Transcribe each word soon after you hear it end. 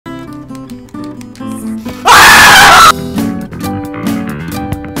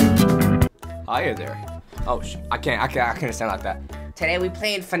Hi there. Oh, I can't stand like that. Today we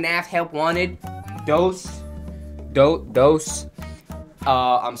playing FNAF Help Wanted. Dose.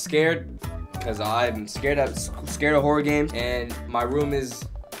 I'm scared because I'm scared of horror games, and my room is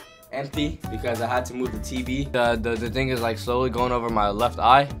empty because I had to move the TV. The thing is like slowly going over my left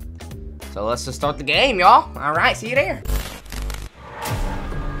eye. So let's just start the game, y'all. All right, see you there.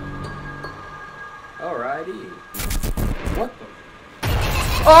 Alrighty. What the?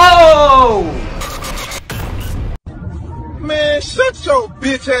 Oh! Man, shut your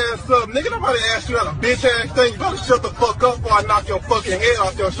bitch ass up, nigga. Nobody asked you that a bitch ass thing. You better shut the fuck up before I knock your fucking head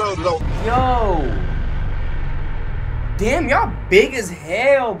off your shoulders. Yo. Damn, y'all big as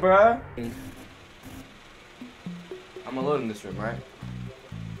hell, bruh. I'm alone in this room, right?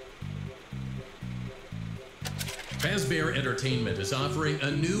 Fazbear Entertainment is offering a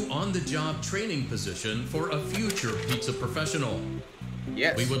new on-the-job training position for a future pizza professional.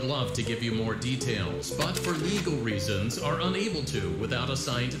 Yes. We would love to give you more details, but for legal reasons are unable to without a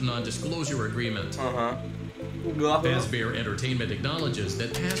signed non-disclosure agreement. Fazbear Entertainment acknowledges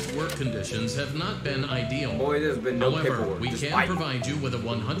that past work conditions have not been ideal. Boy, there's been no However, paperwork. we can provide you with a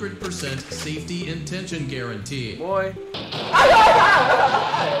 100% safety intention guarantee. Boy.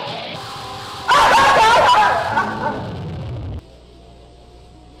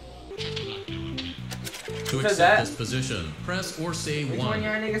 To accept this position, press or say 1. Which one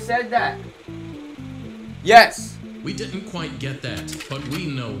y'all nigga said that? Yes. We didn't quite get that, but we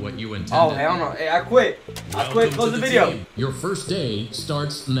know what you intended. Oh, hell no. Hey, I quit. I quit. Close the video. Team. Your first day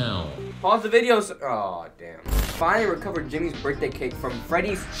starts now. Pause the video. Oh, damn. Finally recovered Jimmy's birthday cake from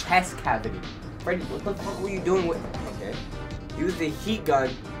Freddy's chest cavity. Freddy, what the fuck were you doing with... Okay. Use the heat gun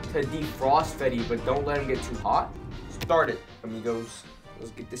to defrost Freddy, but don't let him get too hot. Start it, amigos.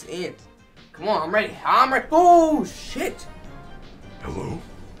 Let's get this in. Come on, I'm ready. I'm ready. Oh, shit. Hello?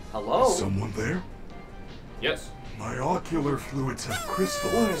 Hello? Is someone there? Yes. My ocular fluids have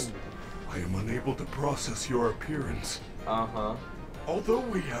crystallized. I am unable to process your appearance. Uh-huh. Although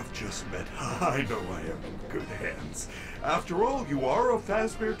we have just met, I know I am in good hands. After all, you are a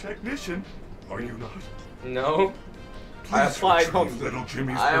Fazbear technician, are you not? No. Please I applied retrieve little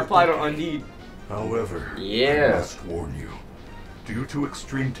Jimmy's I birthday applied on cake. Indeed. However, Yeah. I must warn you. Due to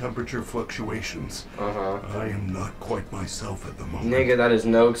extreme temperature fluctuations, I am not quite myself at the moment. Nigga, that is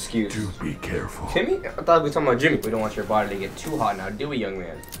no excuse. Do be careful. Jimmy? I thought we were talking about Jimmy. We don't want your body to get too hot now, do we, young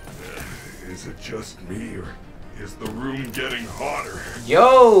man? Is it just me, or is the room getting hotter?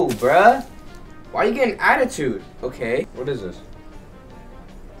 Yo, bruh. Why are you getting attitude? Okay. What is this?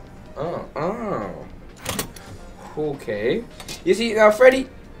 Oh. Okay. You see, now, Freddy,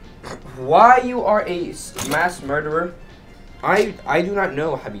 why you are a mass murderer, I do not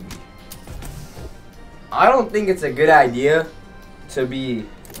know, Habibi. I don't think it's a good idea to be,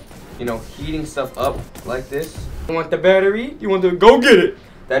 you know, heating stuff up like this. You want the battery? You want to go get it?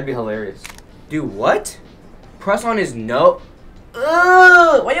 That'd be hilarious. Dude, what? Press on his nose?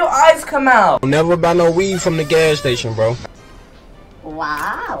 Ugh! Why your eyes come out? Never buy no weed from the gas station, bro.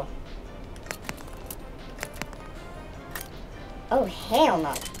 Wow. Oh, hell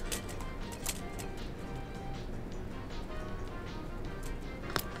no.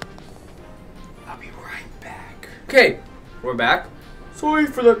 I'll be right back. Okay, we're back. Sorry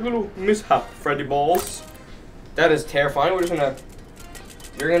for that little mishap, Freddy Balls. That is terrifying. We're just gonna...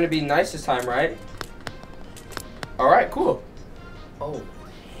 You're gonna be nice this time, right? Alright, cool. Oh,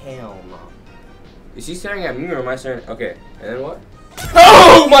 hell no. Is he staring at me or am I staring? Okay, and then what?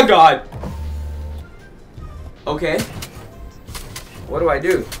 Oh my god! Okay. What do I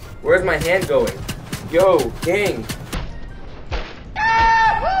do? Where's my hand going? Yo, gang.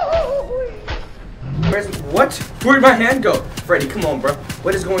 What? Where'd my hand go? Freddy, come on, bro.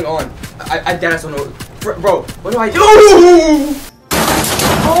 What is going on? I don't know. Bro, what do I do?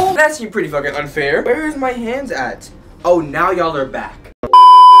 Oh, that seemed pretty fucking unfair. Where's my hands at? Oh, now y'all are back.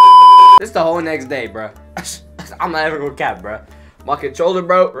 This is the whole next day, bro. I'm not ever gonna cap, bro. My controller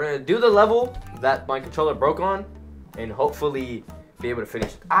broke. We're gonna do the level that my controller broke on and hopefully be able to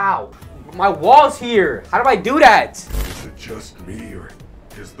finish. Ow! My wall's here. How do I do that? Is it just me, or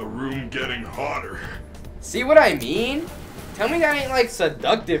is the room getting hotter? See what I mean? Tell me that ain't like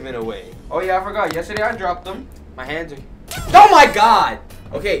seductive in a way. Oh yeah, I forgot. Yesterday I dropped them. My hands are... Oh my god!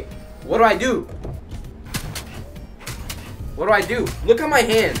 Okay, what do I do? What do I do? Look at my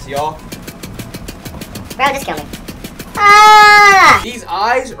hands, y'all. Bro, just kill me. Ah! These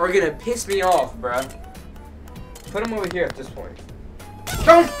eyes are gonna piss me off, bruh. Put them over here at this point.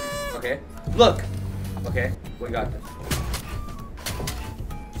 Don't! Okay, look. Okay, we got this.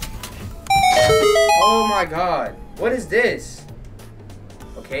 Oh my god. What is this?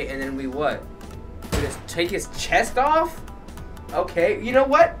 Okay, and then we what? Just take his chest off? Okay, you know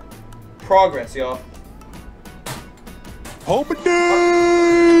what? Progress, y'all. Hope it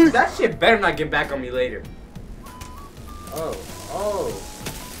does. That shit better not get back on me later. Oh.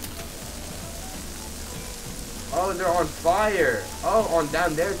 Oh, they're on fire. Oh, on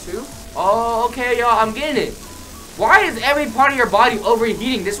down there too? Oh, okay, y'all, I'm getting it. Why is every part of your body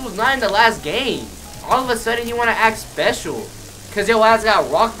overheating? This was not in the last game. All of a sudden you want to act special. Because your ass got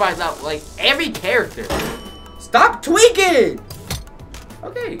rocked by that, like, every character. Stop tweaking!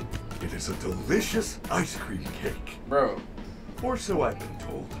 Okay. It is a delicious ice cream cake. Bro. Or so I've been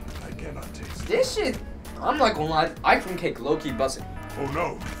told. I cannot taste it. This shit, I'm not gonna lie, ice cream cake low-key busting. Oh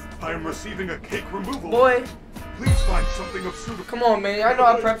no, I am receiving a cake removal. Boy. Please find something of suitable. Come on, man. I know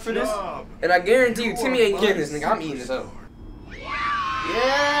I prepped for this. And I guarantee you, Timmy ain't getting this, nigga. I'm eating this up.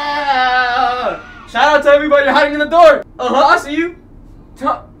 Yeah! Shout out to everybody hiding in the door. I see you.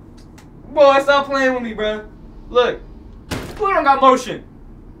 Boy, stop playing with me, bro. Look. Who don't got motion?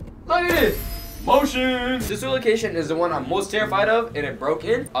 Look at this. Motion. This location is the one I'm most terrified of, and it broke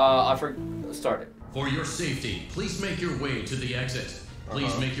in. I started. For your safety, please make your way to the exit.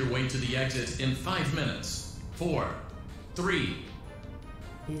 Please make your way to the exit in 5 minutes. 4, 3.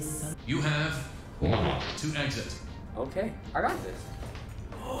 You have to exit. Okay, I got this.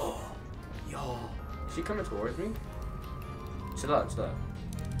 Yo, is she coming towards me? Chill out, chill out.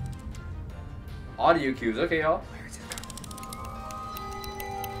 Audio cues, okay, y'all. Where is it going?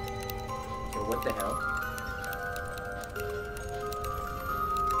 Yo, what the hell?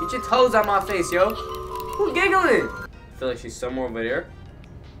 Get your toes out my face, yo. Who's giggling? I feel like she's somewhere over there.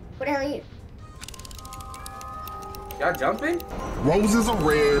 Who the hell are you? Y'all jumping? Roses are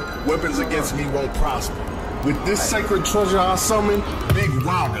red, weapons against me won't prosper. With this sacred treasure I summon, Big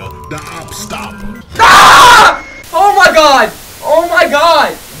Wogger, the op stopper. Ah! Oh my god! Oh my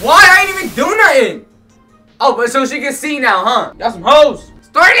god! Why I ain't even do nothing? Oh, but so she can see now, huh? Y'all some hoes.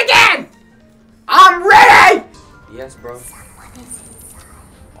 Start it again! I'm ready! Yes, bro.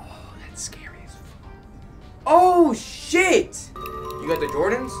 Oh, that's scary as fuck. Oh, shit! You got the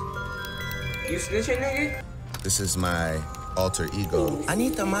Jordans? You snitching, nigga? This is my alter ego.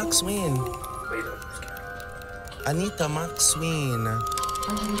 Anita Maxwin. Wait, I'm scared. Anita Maxwin.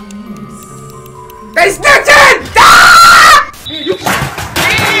 They snitching! Ah!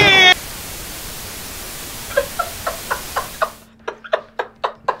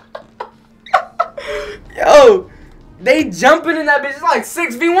 Yo, they jumping in that bitch. It's like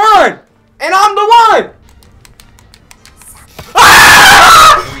 6v1, and I'm the one.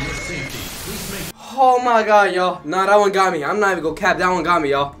 Oh my god, y'all. Nah, that one got me. I'm not even gonna cap. That one got me,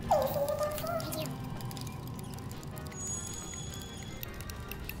 y'all.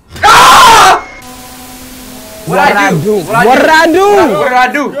 Ah! What did I do? What did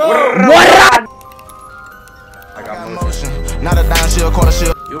I do? I got motion. Not a down shield, quarter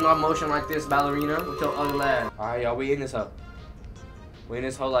shield. You don't got motion like this, ballerina, with your ugly ass. Alright, y'all, we in this hoe. We in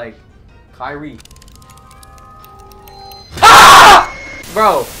this hoe like Kyrie. Ah!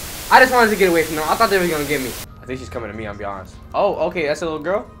 Bro. I just wanted to get away from them. I thought they were gonna get me. I think she's coming to me, I'll be honest. Oh, okay, that's a little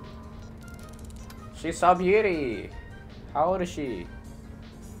girl. She's so beauty. How old is she?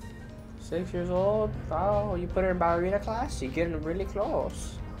 6 years old? Oh, you put her in ballerina class? She's getting really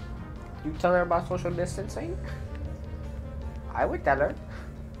close. You tell her about social distancing? I would tell her.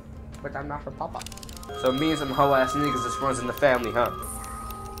 But I'm not her papa. So me and some hoe ass niggas just runs in the family, huh?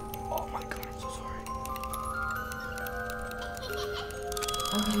 Oh my god, I'm so sorry.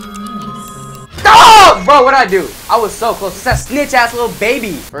 Oh, bro, what'd I do? I was so close. It's that snitch ass little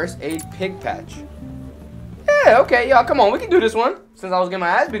baby. First aid pig patch. Yeah, okay, y'all, come on, we can do this one. Since I was getting my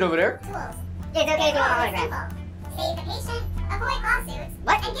ass beat over there. It's okay if you want an autograph. Save the patient, avoid lawsuits,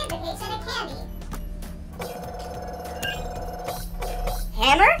 what? And give the patient a candy.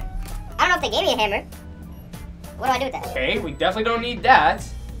 Hammer? I don't know if they gave me a hammer. What do I do with that? Okay, we definitely don't need that.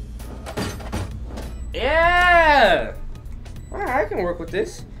 Yeah. Alright, I can work with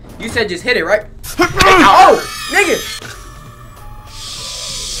this. You said just hit it, right? Oh, nigga.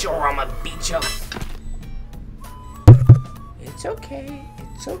 Sure, I'ma beat you. It's okay.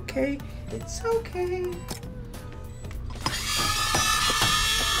 It's okay. It's okay.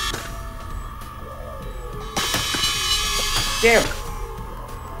 Damn.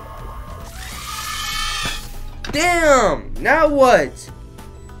 Damn. Now what?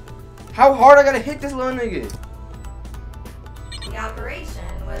 How hard I gotta hit this little nigga? The operation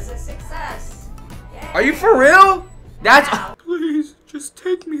was a success. Yay. Are you for real? That's. Wow. Please, just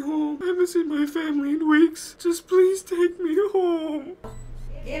take me home. I haven't seen my family in weeks. Just please take me home.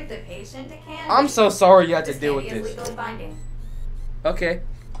 Give the patient a candy. I'm so sorry you had to This deal with candy is this. legally binding. Okay.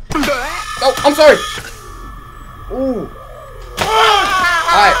 Oh, I'm sorry. Ooh.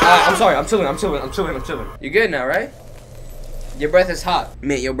 Alright, I'm sorry. I'm chilling. You good now, right? Your breath is hot.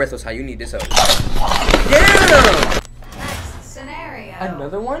 Man, your breath was hot. You need this up. Damn! Next scenario.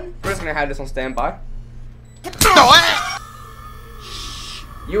 Another one? We're just gonna have this on standby.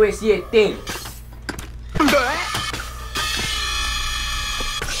 You ain't see a thing.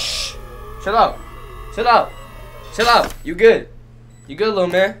 Chill out. You good. You good, little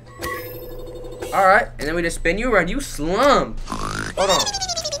man. Alright, and then we just spin you around. You slump. Hold on.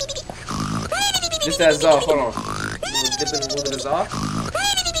 Just that off. Hold on. Dip in a little bit of off.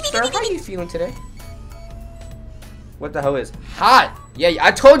 Sir, how you feeling today? What the hell is hot? Yeah,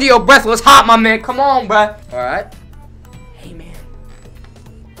 I told you your breath was hot, my man. Come on, bruh. Alright. Hey, man.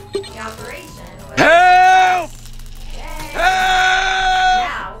 The operation was Help! Yay. Help!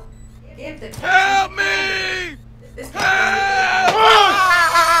 Now, give the patient Help me! This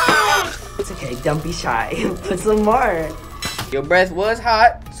It's okay, don't be shy. Put some more. Your breath was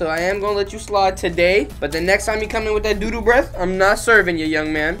hot, so I am gonna let you slide today. But the next time you come in with that doo-doo breath, I'm not serving you,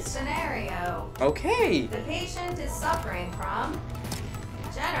 young man. scenario. Okay. The patient is suffering from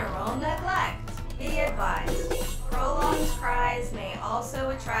general neglect. Be advised, prolonged cries may also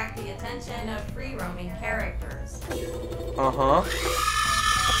attract the attention of free-roaming characters. Uh-huh.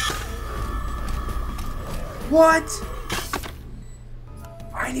 What?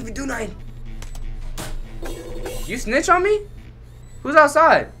 I ain't even do nothing. You snitch on me? Who's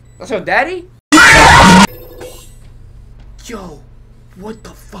outside? That's your daddy? Yo, what the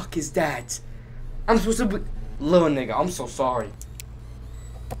fuck is that? I'm supposed to be... Little nigga, I'm so sorry.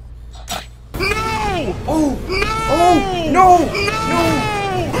 No! Oh! No! Oh! No! No!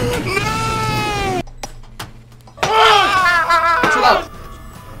 Chill out.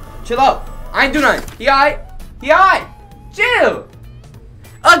 Chill out. I ain't do nothing. He alright? Chill!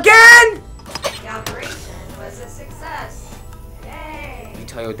 Again? The operation was a success. Yay! You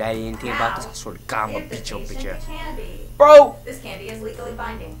tell your daddy anything about this, I swear to God, I'm gonna Give the beat your bitch patient ass. a candy. Bro, This candy is legally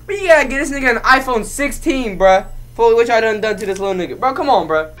binding. we gotta get this nigga an iPhone 16, bruh. For what y'all done to this little nigga. Bro, come on,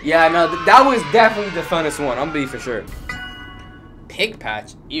 bruh. Yeah, no, that was definitely the funnest one. I'm gonna be for sure. Pig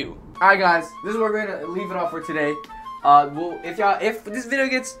patch? Ew. Alright, guys. This is where we're gonna leave it off for today. If this video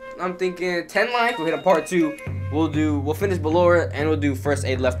gets, I'm thinking 10 likes, we'll hit a part 2. We'll finish Ballora, and we'll do First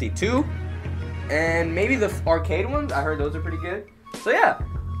Aid Lefty 2. And maybe the arcade ones. I heard those are pretty good. So yeah,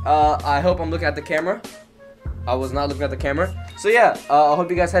 I hope I'm looking at the camera. I was not looking at the camera. So yeah, I hope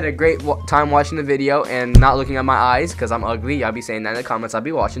you guys had a great time watching the video and not looking at my eyes because I'm ugly. Y'all be saying that in the comments. I'll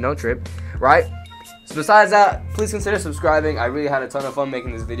be watching, don't trip, right? So besides that, please consider subscribing. I really had a ton of fun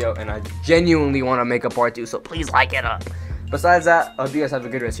making this video and I genuinely want to make a part 2, so please like it up. Besides that, I hope you guys have a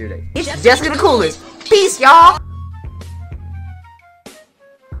good rest of your day. It's Jessica the Coolest. Peace, y'all.